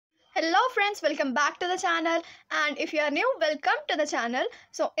Hello friends, welcome back to the channel, and if you are new, welcome to the channel.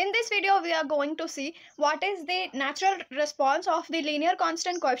 So in this video we are going to see what is the natural response of the linear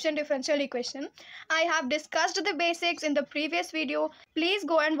constant coefficient differential equation. I have discussed the basics in the previous video. Please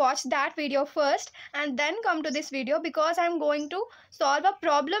go and watch that video first and then come to this video, because I am going to solve a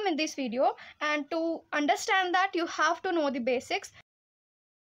problem in this video, and to understand that you have to know the basics.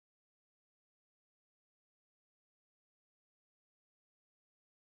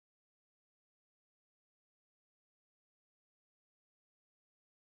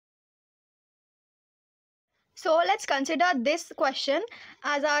 So let's consider this question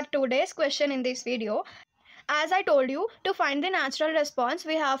as our today's question in this video. As I told you, to find the natural response,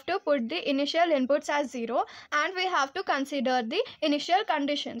 we have to put the initial inputs as 0 and we have to consider the initial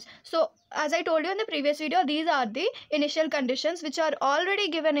conditions. So as I told you in the previous video, these are the initial conditions which are already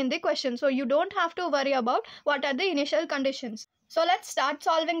given in the question. So you don't have to worry about what are the initial conditions. So let's start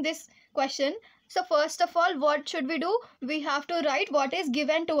solving this question. So first of all, what should we do? We have to write what is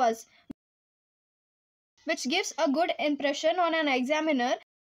given to us, which gives a good impression on an examiner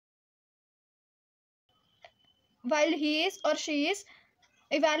while he is or she is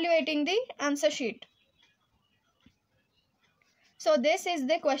evaluating the answer sheet. So this is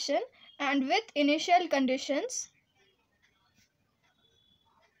the question, and with initial conditions,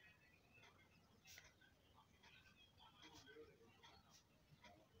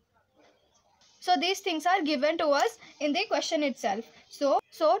 so these things are given to us in the question itself. So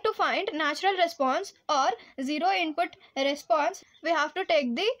to find natural response or zero input response, we have to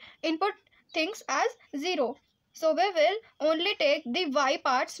take the input things as 0. So we will only take the y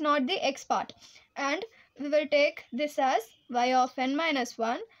parts, not the x part, and we will take this as y of n minus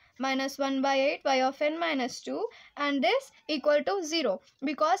 1 minus 1 by 8 y of n minus 2, and this equal to 0,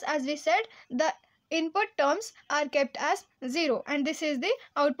 because as we said, the input terms are kept as 0 and this is the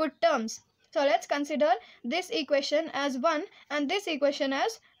output terms. So let's consider this equation as 1 and this equation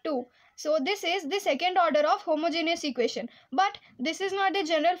as 2. So this is the second order of homogeneous equation, but this is not the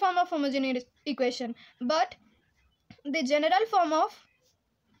general form of homogeneous equation, but the general form of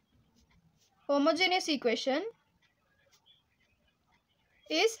homogeneous equation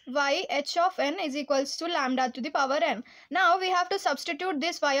is y h of n is equals to lambda to the power n. Now we have to substitute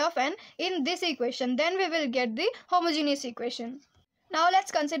this y of n in this equation, then we will get the homogeneous equation. Now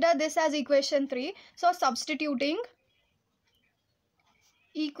let's consider this as equation 3. So substituting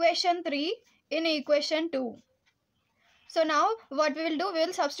equation 3 in equation 2. So now what we will do, we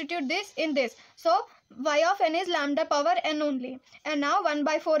will substitute this in this. So y of n is lambda power n only, and now 1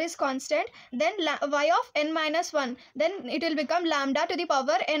 by 4 is constant, then y of n minus 1, then it will become lambda to the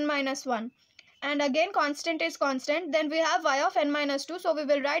power n minus 1, and again constant is constant, then we have y of n minus 2, so we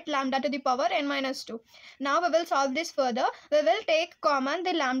will write lambda to the power n minus 2. Now we will solve this further. We will take common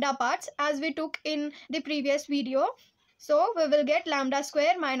the lambda parts as we took in the previous video. So we will get lambda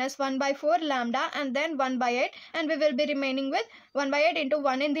square minus 1 by 4 lambda and then 1 by 8, and we will be remaining with 1 by 8 into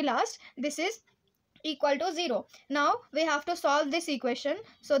 1 in the last. This is equal to 0. Now we have to solve this equation.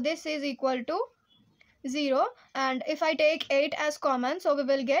 So this is equal to 0, and if I take 8 as common, so we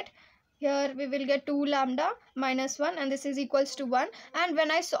will get, here we will get 2 lambda minus 1, and this is equals to 1. And when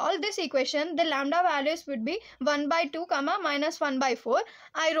I solve this equation, the lambda values would be 1 by 2 comma minus 1 by 4.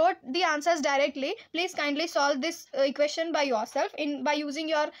 I wrote the answers directly. Please kindly solve this equation by yourself by using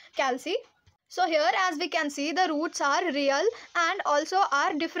your calci. So here, as we can see, the roots are real and also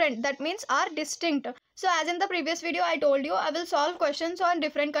are different, that means are distinct. So as in the previous video I told you, I will solve questions on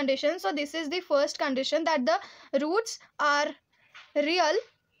different conditions. So this is the first condition, that the roots are real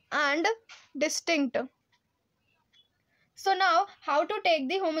and distinct. So now how to take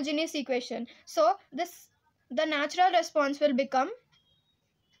the homogeneous equation? So the natural response will become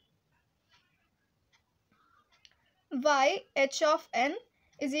y h of n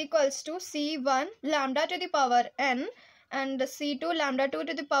is equals to c1 lambda to the power n and c2 lambda 2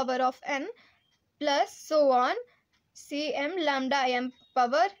 to the power of n plus so on cm lambda m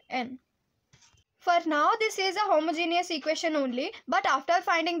power n. For now, this is a homogeneous equation only, but after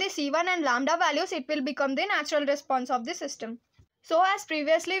finding the C1 and lambda values, it will become the natural response of the system. So as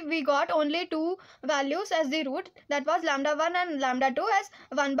previously we got only two values as the root, that was lambda 1 and lambda 2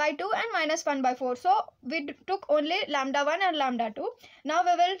 as 1 by 2 and minus 1 by 4. So we took only lambda 1 and lambda 2. Now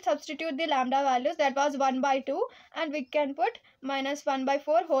we will substitute the lambda values, that was 1 by 2, and we can put minus 1 by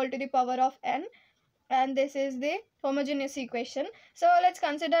 4 whole to the power of n. And this is the homogeneous equation. So let's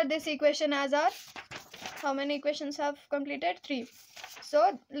consider this equation as our, how many equations have completed? 3.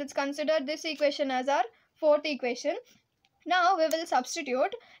 So let's consider this equation as our fourth equation. Now we will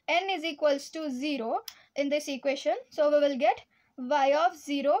substitute n is equals to 0 in this equation. So we will get y of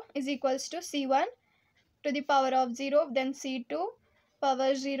 0 is equals to c1 to the power of 0, then c2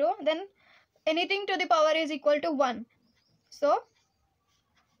 power 0, then anything to the power is equal to 1. So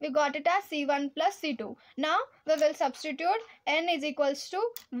we got it as c1 plus c2. Now we will substitute n is equals to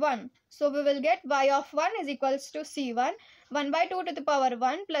 1. So we will get y of 1 is equals to c1, 1 by 2 to the power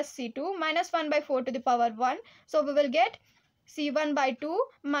 1 plus c2 minus 1 by 4 to the power 1. So we will get c1 by 2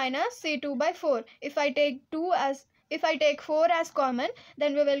 minus c2 by 4. If I take 4 as common,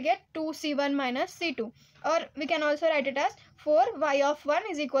 then we will get 2c1 minus c2. Or we can also write it as 4y of 1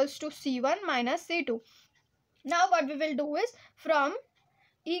 is equals to c1 minus c2. Now what we will do is from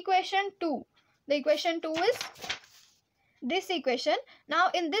equation 2. The equation 2 is this equation. Now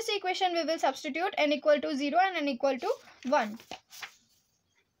in this equation we will substitute n equal to 0 and n equal to 1.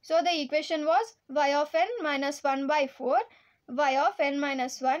 So the equation was y of n minus 1 by 4, y of n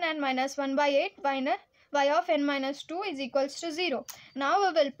minus 1 and minus 1 by 8 minus y of n minus 2 is equals to 0. Now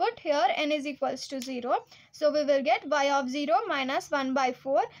we will put here n is equals to 0. So we will get y of 0 minus 1 by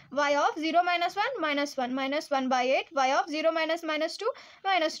 4, y of 0 minus 1 minus 1 minus 1 by 8, y of 0 minus minus 2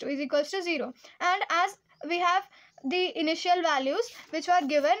 is equals to 0. And as we have the initial values which were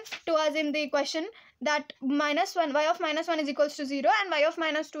given to us in the question, that minus 1, y of minus 1 is equals to 0 and y of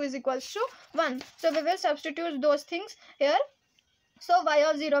minus 2 is equals to 1. So we will substitute those things here. So y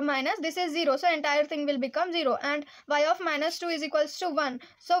of 0 minus, this is 0, so entire thing will become 0, and y of minus 2 is equals to 1.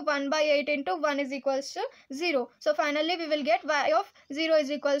 So 1 by 8 into 1 is equals to 0. So finally we will get y of 0 is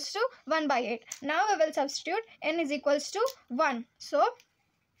equals to 1 by 8. Now we will substitute n is equals to 1. So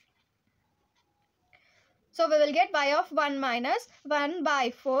we will get y of 1 minus 1 by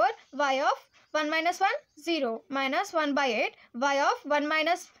 4, y of 1 minus 1, 0, minus 1 by 8, y of 1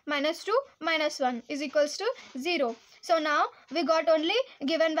 minus minus 2 minus 1 is equals to 0. So now we got only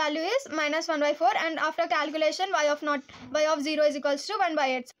given value is minus 1 by 4, and after calculation y of 0 is equals to 1 by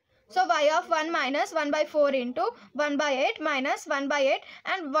 8. So y of 1 minus 1 by 4 into 1 by 8 minus 1 by 8,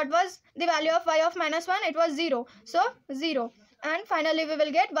 and what was the value of y of minus 1? It was 0. So 0. And finally we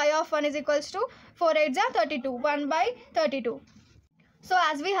will get y of 1 is equals to 4 8 is 32, 1 by 32. So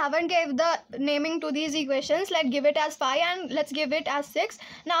as we haven't gave the naming to these equations, let's give it as 5 and let's give it as 6.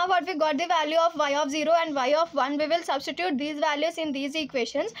 Now what we got the value of y of 0 and y of 1, we will substitute these values in these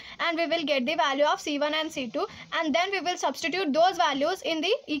equations and we will get the value of c1 and c2, and then we will substitute those values in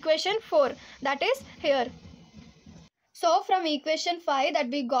the equation 4, that is here. So from equation 5 that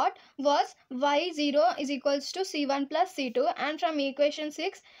we got was y0 is equals to c1 plus c2, and from equation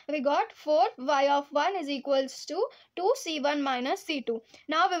 6 we got 4y of 1 is equals to 2c1 minus c2.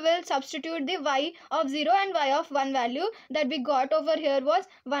 Now we will substitute the y of 0 and y of 1 value that we got over here was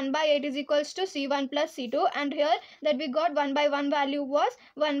 1 by 8 is equals to c1 plus c2, and here that we got 1 by 1 value was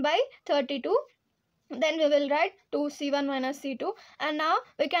 1 by 32. Then we will write 2c1 minus c2, and now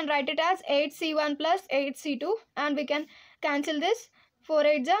we can write it as 8c1 plus 8c2, and we can cancel this. 4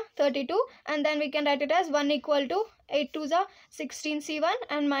 8 is 32, and then we can write it as 1 equal to 8 2 is 16c1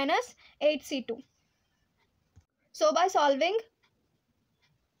 and minus 8c2. So by solving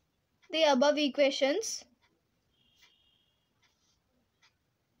the above equations,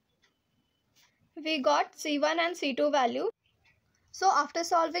 we got c1 and c2 value. So after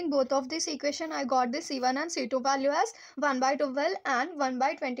solving both of this equation, I got the c1 and c2 value as 1 by 12 and 1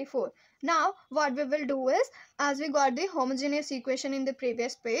 by 24. Now what we will do is, as we got the homogeneous equation in the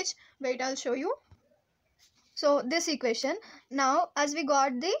previous page, wait, I'll show you. So this equation, now as we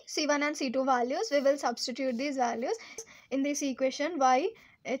got the c1 and c2 values, we will substitute these values in this equation. Y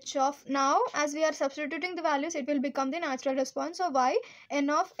h of, now as we are substituting the values, it will become the natural response. So y n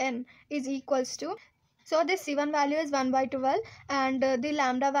of n is equals to, so this c1 value is 1 by 12 and the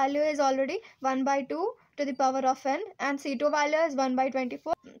lambda value is already 1 by 2 to the power of n, and c2 value is 1 by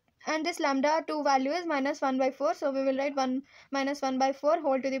 24, and this lambda 2 value is minus 1 by 4. So we will write 1 minus 1 by 4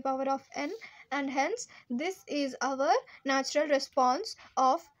 whole to the power of n, and hence this is our natural response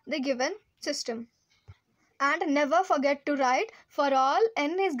of the given system. And never forget to write for all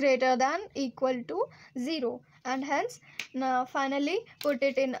n is greater than equal to 0, and hence now finally put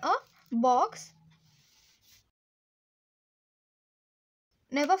it in a box.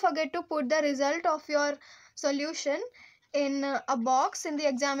 Never forget to put the result of your solution in a box in the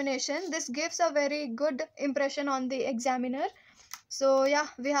examination. This gives a very good impression on the examiner. So yeah,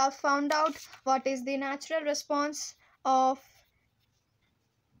 we have found out what is the natural response of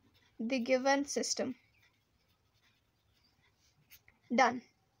the given system. Done.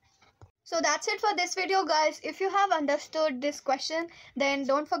 So that's it for this video, guys. If you have understood this question, then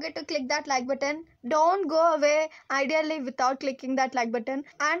don't forget to click that like button. Don't go away ideally without clicking that like button,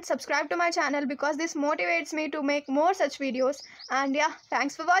 and subscribe to my channel because this motivates me to make more such videos. And yeah,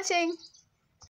 thanks for watching.